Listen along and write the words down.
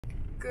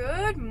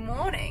Good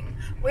morning.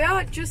 We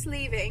are just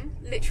leaving,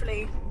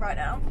 literally right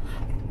now,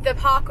 the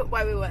park up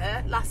where we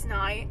were last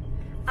night,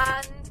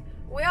 and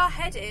we are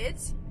headed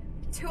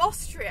to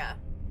Austria,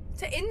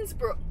 to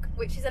Innsbruck,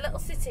 which is a little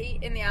city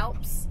in the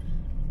Alps.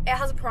 It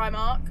has a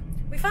Primark.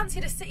 We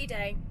fancied a city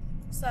day,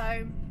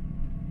 so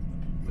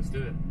let's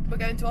do it. We're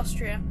going to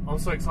Austria. I'm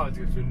so excited to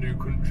go to a new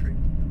country.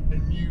 A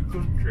new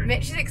country.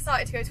 Mitch is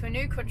excited to go to a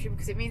new country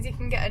because it means he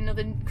can get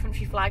another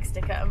country flag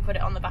sticker and put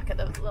it on the back of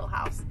the little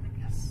house.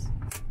 Yes.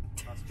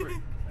 That's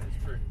true. That is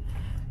true.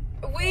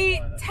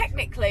 We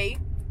technically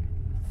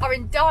are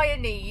in dire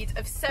need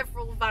of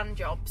several van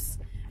jobs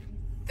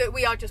that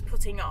we are just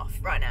putting off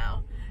right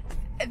now.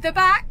 The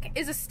back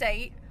is a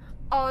state.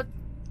 Our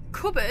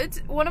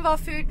cupboard, one of our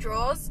food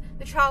drawers,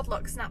 the child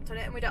lock snapped on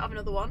it and we don't have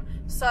another one.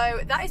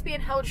 So that is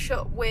being held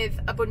shut with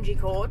a bungee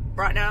cord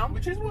right now.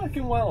 Which is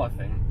working well, I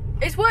think.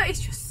 It's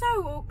just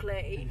so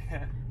ugly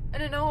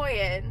and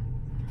annoying.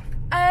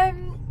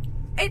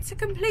 It's a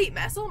complete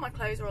mess. All my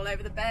clothes are all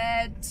over the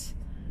bed.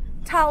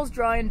 Towels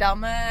drying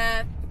down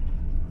there.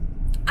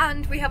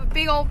 And we have a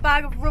big old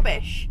bag of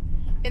rubbish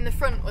in the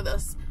front with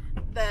us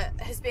that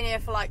has been here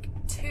for like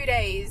 2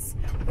 days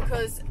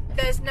because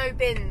there's no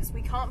bins.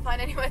 We can't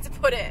find anywhere to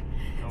put it.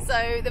 Nope.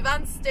 So the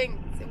van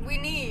stinks. We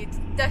need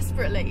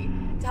desperately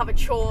to have a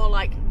chore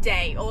like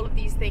day. All of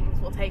these things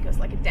will take us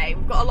like a day.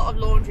 We've got a lot of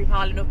laundry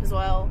piling up as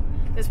well.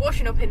 There's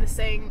washing up in the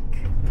sink.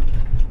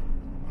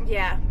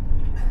 Yeah,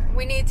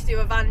 we need to do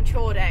a van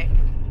chore day.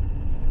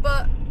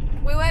 But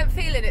we weren't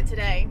feeling it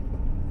today.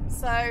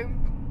 So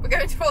we're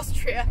going to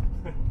Austria.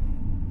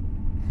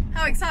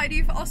 How excited are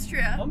you for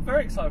Austria? I'm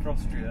very excited for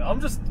Austria.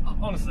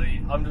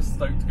 Honestly, I'm just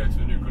stoked to go to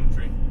a new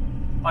country.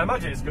 I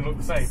imagine it's going to look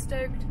the same.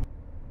 Stoked.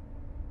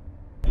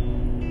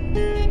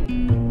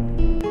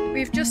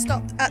 We've just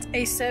stopped at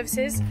a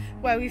services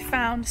where we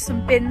found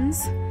some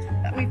bins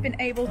that we've been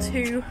able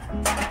to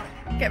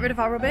get rid of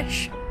our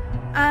rubbish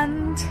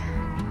and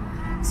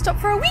stop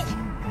for a wee.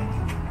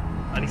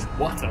 I need some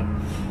water.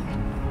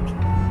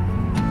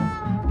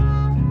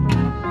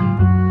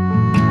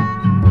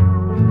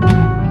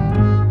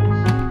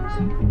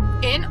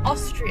 In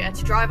Austria,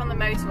 to drive on the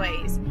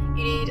motorways,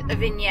 you need a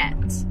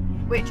vignette,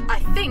 which I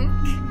think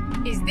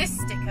is this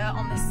sticker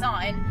on the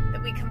sign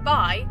that we can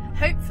buy,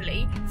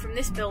 hopefully, from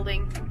this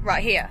building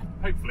right here.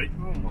 Hopefully.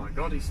 Oh my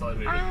god, he's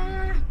slowly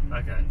moving.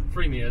 Okay,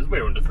 3 meters.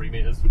 We're under 3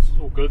 meters, which is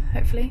all good.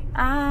 Hopefully.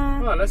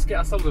 Right, let's get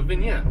ourselves a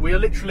vignette. We are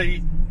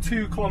literally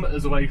 2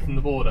 kilometers away from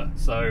the border,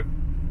 so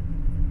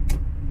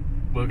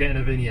we're getting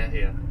a vignette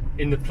here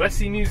in the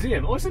Plessis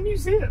Museum. Oh, it's a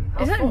museum.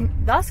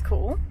 That's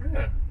cool.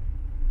 Yeah.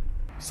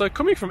 So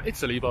coming from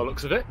Italy, by the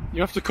looks of it,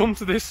 you have to come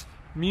to this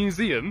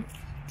museum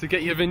to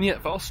get your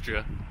vignette for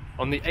Austria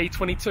on the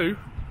A22.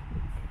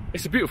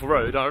 It's a beautiful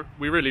road.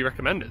 We really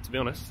recommend it, to be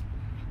honest.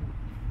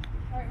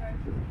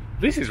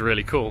 This is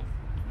really cool.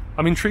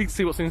 I'm intrigued to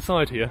see what's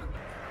inside here.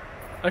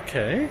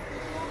 Okay.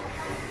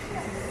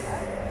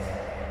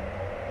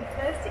 The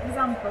first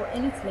example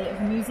in Italy of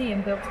a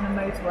museum built on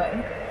a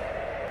motorway.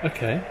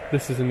 Okay,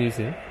 this is a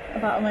museum.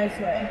 About a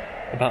motorway.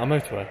 About a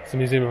motorway. It's a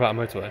museum about a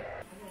motorway.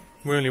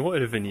 We only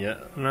wanted a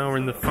vignette, now we're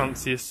in the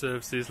fanciest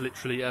services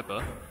literally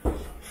ever.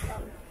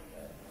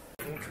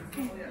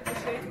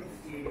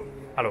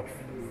 Hello.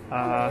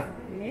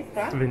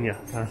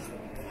 Vignette.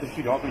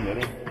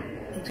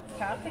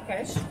 Card,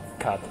 cash?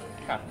 Card.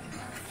 Card.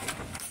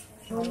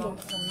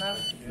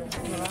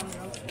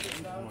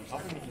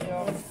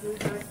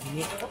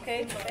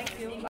 Okay, thank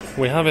you.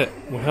 We have it.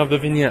 We have the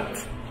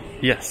vignette.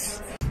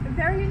 Yes.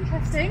 Very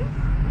interesting.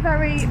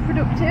 Very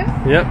productive.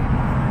 Yep.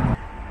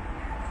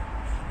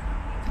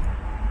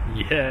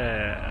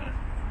 Yeah.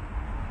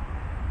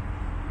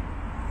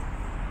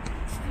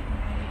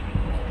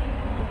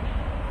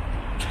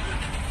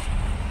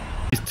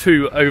 These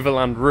 2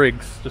 overland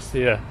rigs just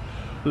here.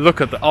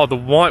 Look at the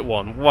white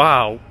one.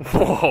 Wow.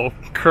 Whoa,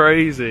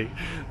 crazy.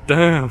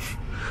 Damn.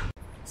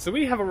 So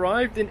we have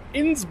arrived in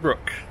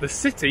Innsbruck, the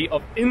city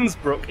of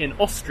Innsbruck in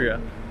Austria.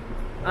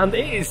 And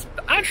it is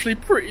actually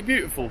pretty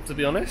beautiful, to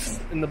be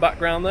honest, in the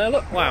background there.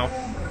 Look, wow.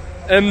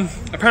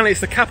 Apparently it's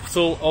the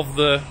capital of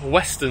the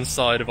western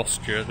side of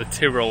Austria, the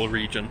Tyrol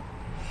region.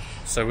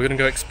 So we're going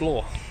to go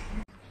explore.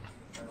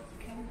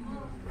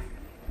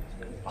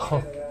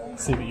 Oh,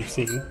 see what you've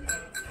seen.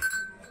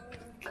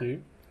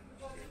 Cute.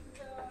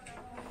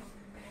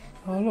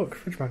 Oh look,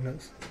 fridge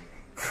magnets.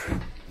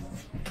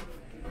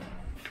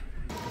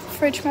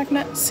 Fridge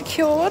magnet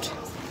secured,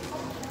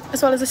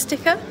 as well as a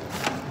sticker.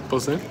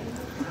 Buzzing.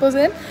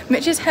 Buzzing.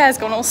 Mitch's hair's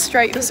gone all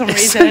straight for some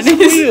It's reason. so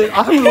weird.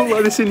 I haven't looked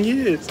like this in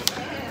years.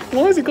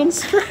 Why has it gone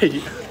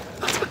straight?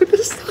 I don't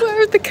understand.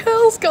 Where have the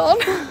curls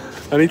gone?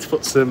 I need to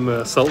put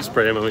some salt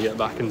spray in when we get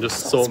back and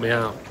just sort me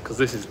out, because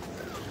this is...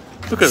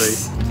 Look at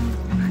these.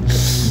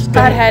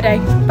 Bad hair day.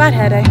 Bad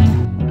hair day.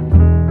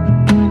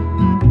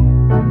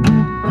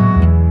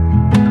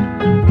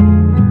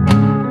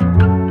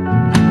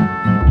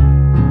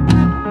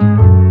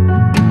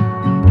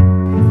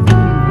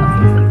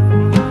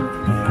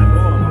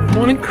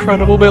 What an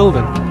incredible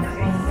building.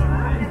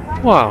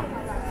 Wow.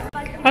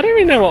 I don't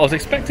really know what I was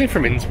expecting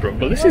from Innsbruck,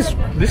 but this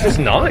is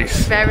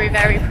nice. Very,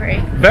 very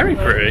pretty. Very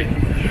pretty.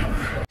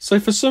 So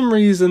for some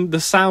reason the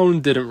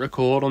sound didn't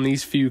record on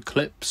these few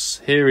clips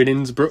here in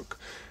Innsbruck.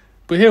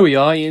 But here we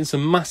are eating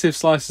some massive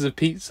slices of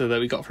pizza that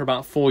we got for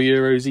about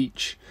 €4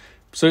 each.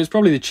 So it's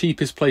probably the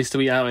cheapest place to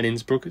eat out in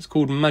Innsbruck. It's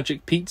called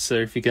Magic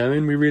Pizza if you go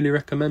in. We really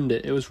recommend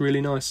it. It was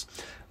really nice.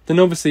 Then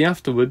obviously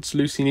afterwards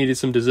Lucy needed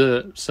some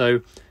dessert.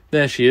 So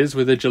there she is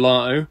with a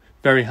gelato.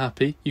 Very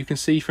happy. You can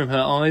see from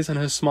her eyes and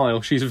her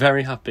smile she's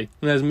very happy.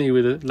 And there's me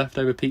with a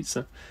leftover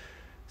pizza.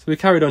 So we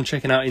carried on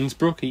checking out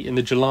Innsbruck, eating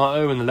the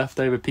gelato and the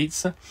leftover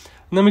pizza.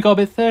 And then we got a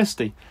bit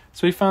thirsty.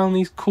 So we found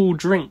these cool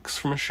drinks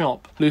from a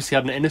shop. Lucy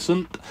had an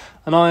innocent,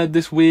 and I had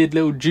this weird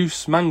little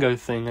juice mango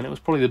thing, and it was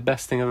probably the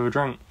best thing I've ever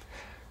drank.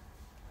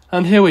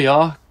 And here we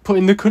are,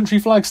 putting the country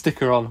flag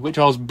sticker on, which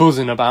I was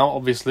buzzing about,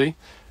 obviously.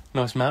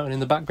 Nice mountain in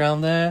the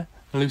background there,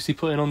 and Lucy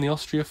putting on the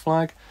Austria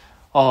flag.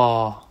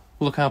 Oh,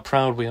 look how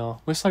proud we are.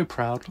 We're so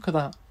proud, look at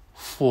that.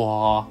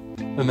 Wow,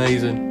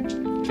 amazing.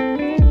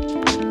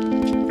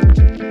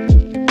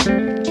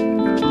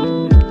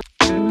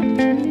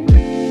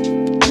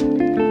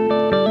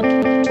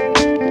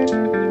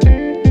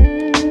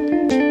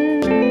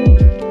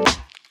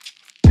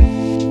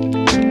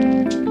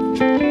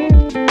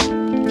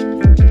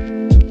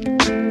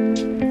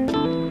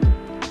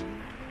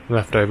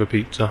 Leftover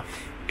pizza.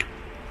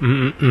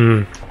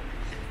 We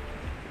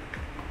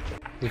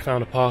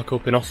found a park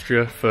up in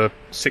Austria for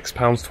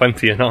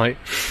 £6.20 a night.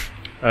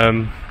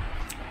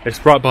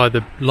 It's right by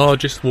the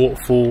largest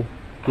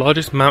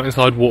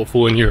mountainside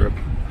waterfall in Europe,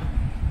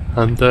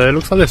 and it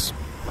looks like this.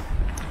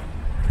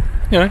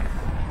 You know,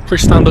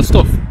 pretty standard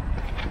stuff.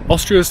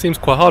 Austria seems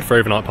quite hard for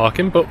overnight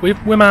parking, but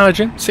we're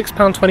managing.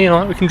 £6.20 a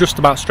night. We can just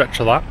about stretch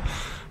to that.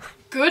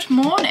 Good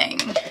morning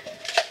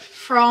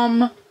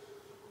from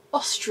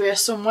Austria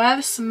somewhere.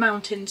 There's some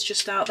mountains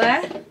just out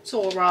there. It's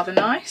all rather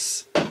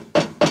nice.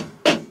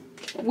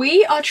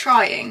 We are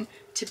trying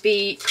to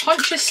be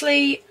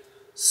consciously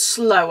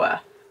slower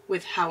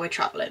with how we're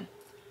travelling.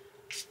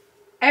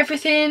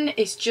 Everything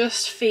is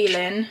just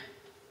feeling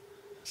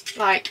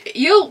like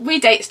we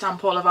date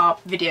stamp all of our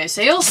videos,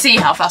 so you'll see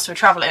how fast we're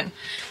travelling.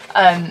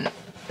 And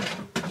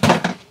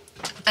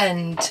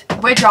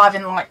we're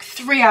driving like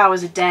 3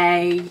 hours a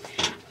day,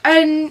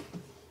 and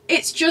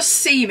it's just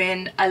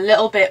seeming a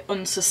little bit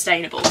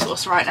unsustainable to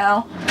us right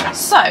now.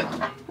 So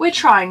we're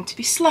trying to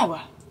be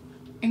slower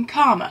and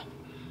calmer.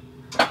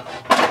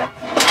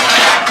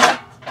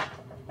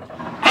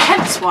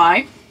 Hence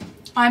why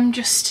I'm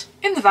just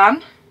in the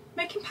van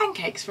making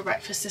pancakes for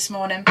breakfast this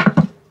morning.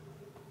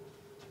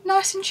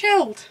 Nice and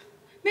chilled.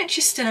 Mitch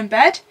is still in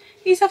bed.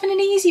 He's having an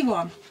easy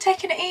one,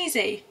 taking it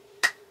easy.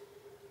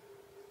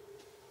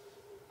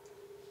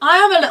 I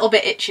am a little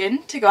bit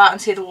itching to go out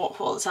and see the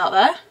waterfall that's out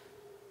there.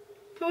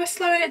 But we're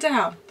slowing it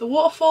down. The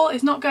waterfall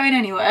is not going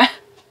anywhere.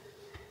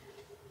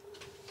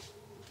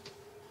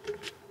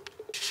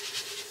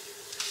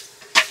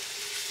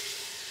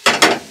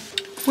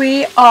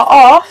 We are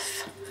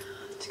off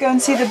to go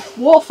and see the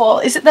waterfall.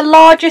 Is it the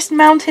largest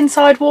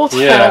mountainside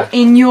waterfall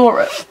in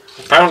Europe?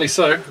 Apparently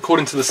so,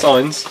 according to the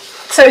signs.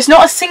 So it's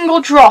not a single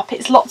drop,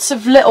 it's lots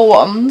of little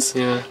ones.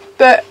 Yeah.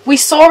 But we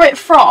saw it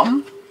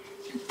from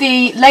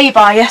the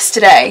lay-by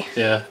yesterday.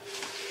 Yeah.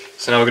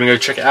 So now we're going to go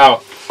check it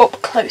out.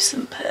 Up close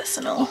and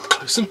personal. Up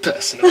close and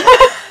personal.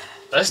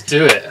 Let's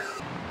do it.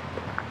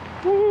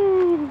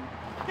 Woo.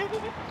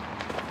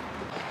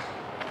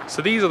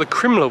 So these are the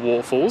Krimml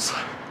waterfalls.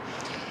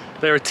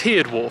 They're a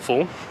tiered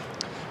waterfall.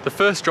 The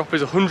first drop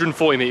is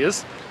 140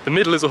 metres, the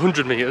middle is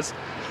 100 metres,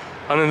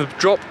 and then the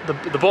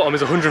bottom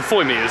is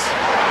 140 metres.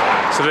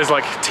 So there's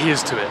like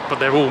tiers to it, but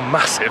they're all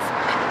massive.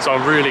 So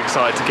I'm really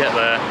excited to get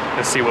there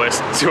and see what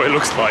it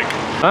looks like.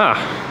 Ah,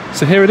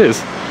 so here it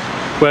is,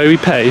 where we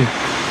pay.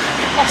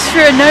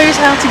 Austria knows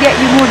how to get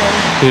you money.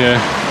 Yeah.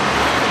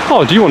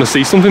 Oh, do you want to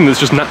see something that's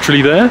just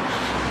naturally there?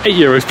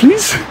 €8,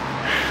 please.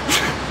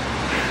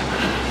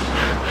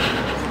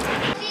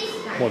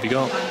 What have you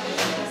got?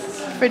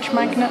 Fridge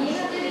magnet.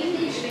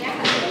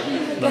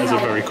 That is a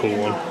very cool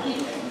one.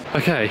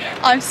 Okay.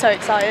 I'm so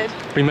excited.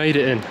 We made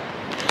it in.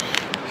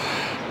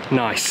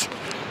 Nice.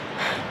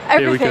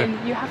 Everything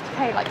you have to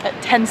pay like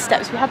at 10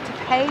 steps. We had to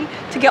pay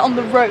to get on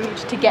the road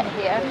to get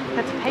here. We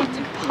had to pay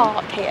to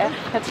park here.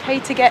 We had to pay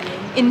to get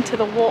into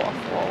the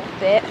waterfall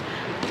bit.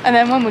 And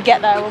then when we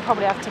get there, we'll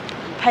probably have to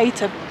pay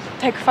to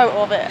take a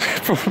photo of it.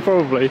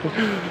 Probably.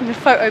 The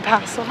photo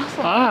pass or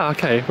something. Ah,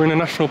 okay. We're in a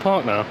national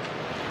park now.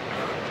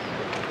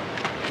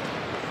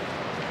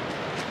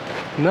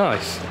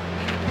 Nice.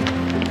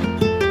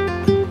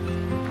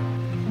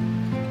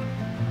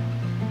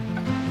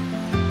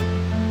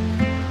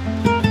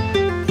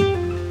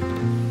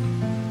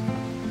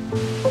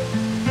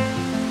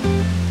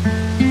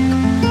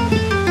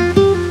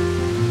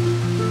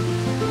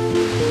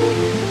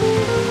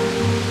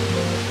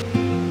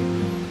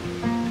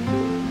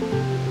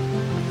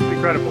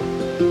 Incredible.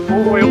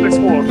 All the way up this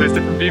wall, there's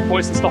different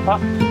viewpoints to stop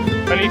at,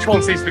 and each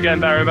one seems to be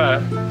getting better and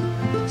better.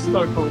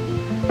 So cool.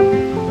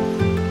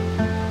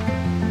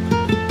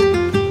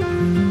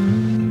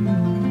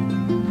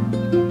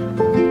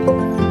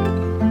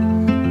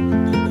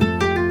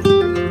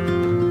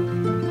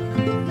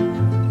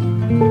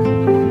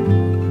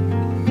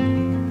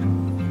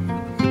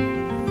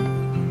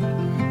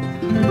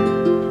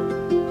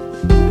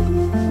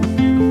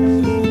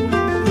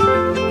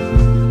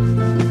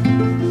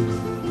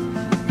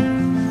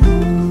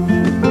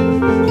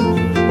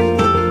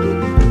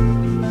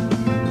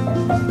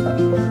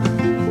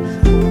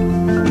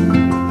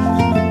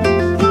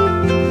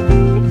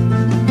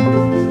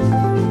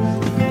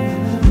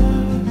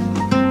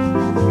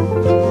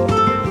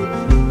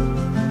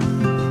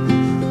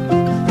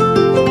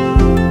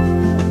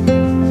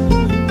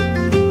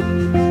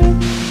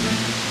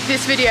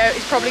 video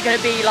is probably going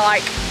to be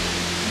like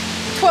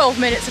 12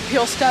 minutes of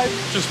pure stoke.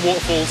 Just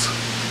waterfalls.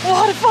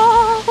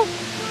 Waterfall!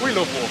 We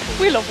love waterfalls.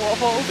 We love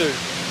waterfalls. We do.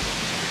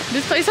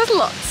 This place has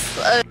lots.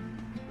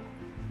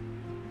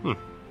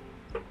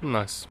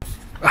 Nice.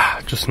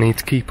 Just need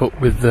to keep up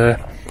with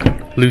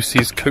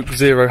Lucy's Coke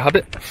Zero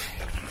habit.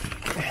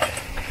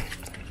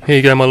 Here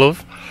you go, my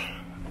love.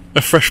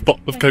 A fresh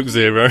bottle of Coke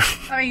Zero.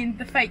 I mean,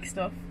 the fake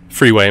stuff.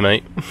 Freeway,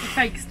 mate. The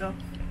fake stuff.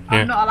 Yeah.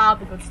 I'm not allowed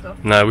the good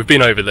stuff. No, we've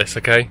been over this,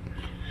 okay?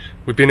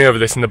 We've been over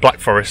this in the Black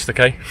Forest,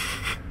 okay?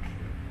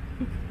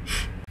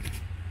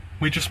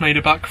 We just made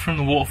it back from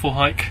the waterfall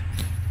hike.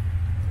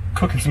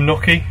 Cooking some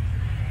gnocchi.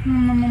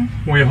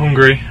 We're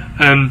hungry.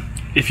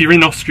 If you're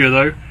in Austria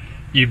though,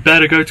 you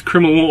better go to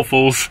Krimml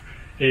Waterfalls.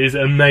 It is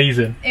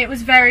amazing. It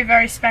was very,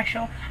 very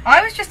special.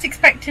 I was just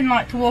expecting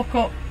like to walk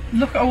up,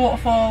 look at a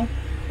waterfall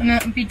and then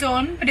it would be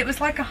done, but it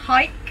was like a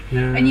hike.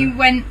 Yeah. And you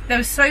went, there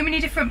was so many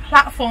different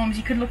platforms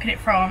you could look at it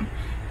from.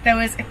 There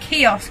was a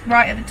kiosk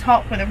right at the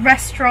top with a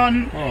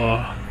restaurant.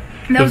 Oh.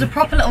 And there was a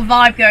proper little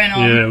vibe going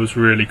on. Yeah, it was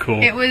really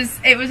cool. It was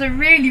a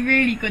really,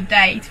 really good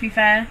day, to be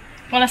fair.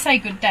 Well, I say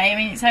good day, I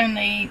mean it's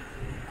only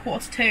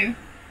 1:45.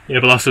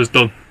 Yeah, but that's us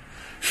done.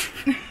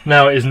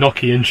 Now it is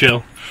gnocchi and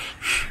chill.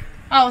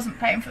 I wasn't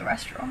paying for the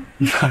restaurant.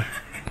 No.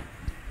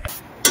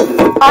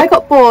 I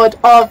got bored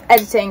of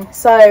editing,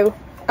 so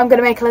I'm going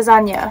to make a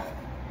lasagna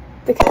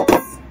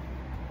because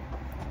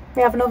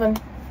we have an oven.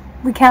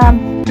 We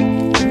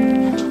can.